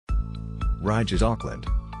Rydges Auckland.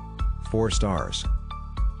 4 stars.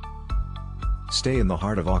 Stay in the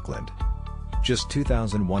heart of Auckland. Just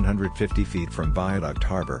 2,150 feet from Viaduct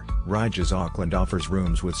Harbour, Rydges Auckland offers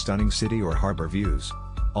rooms with stunning city or harbour views.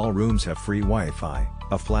 All rooms have free Wi-Fi,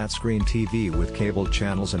 a flat-screen TV with cable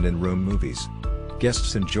channels and in-room movies.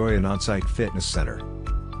 Guests enjoy an on-site fitness center.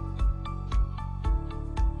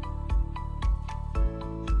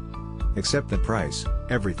 Except the price,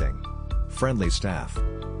 everything. Friendly staff.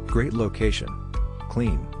 Great location.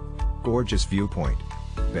 Clean. Gorgeous viewpoint.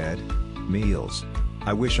 Bed. Meals.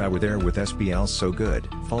 I wish I were there with SBL so good.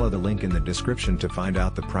 Follow the link in the description to find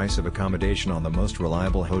out the price of accommodation on the most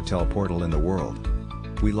reliable hotel portal in the world.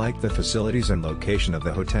 We like the facilities and location of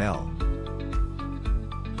the hotel.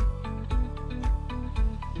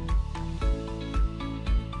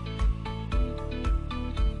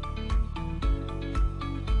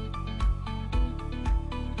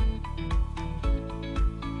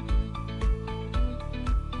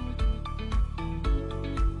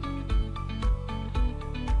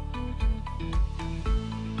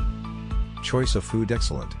 Choice of food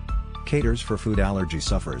excellent. Caters for food allergy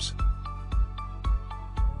sufferers.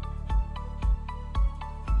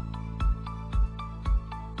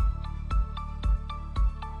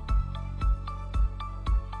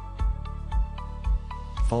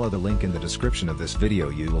 Follow the link in the description of this video.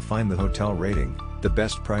 You will find the hotel rating, the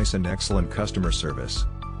best price and excellent customer service.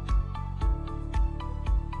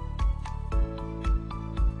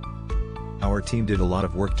 Our team did a lot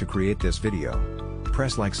of work to create this video.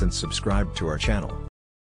 Press likes and subscribe to our channel.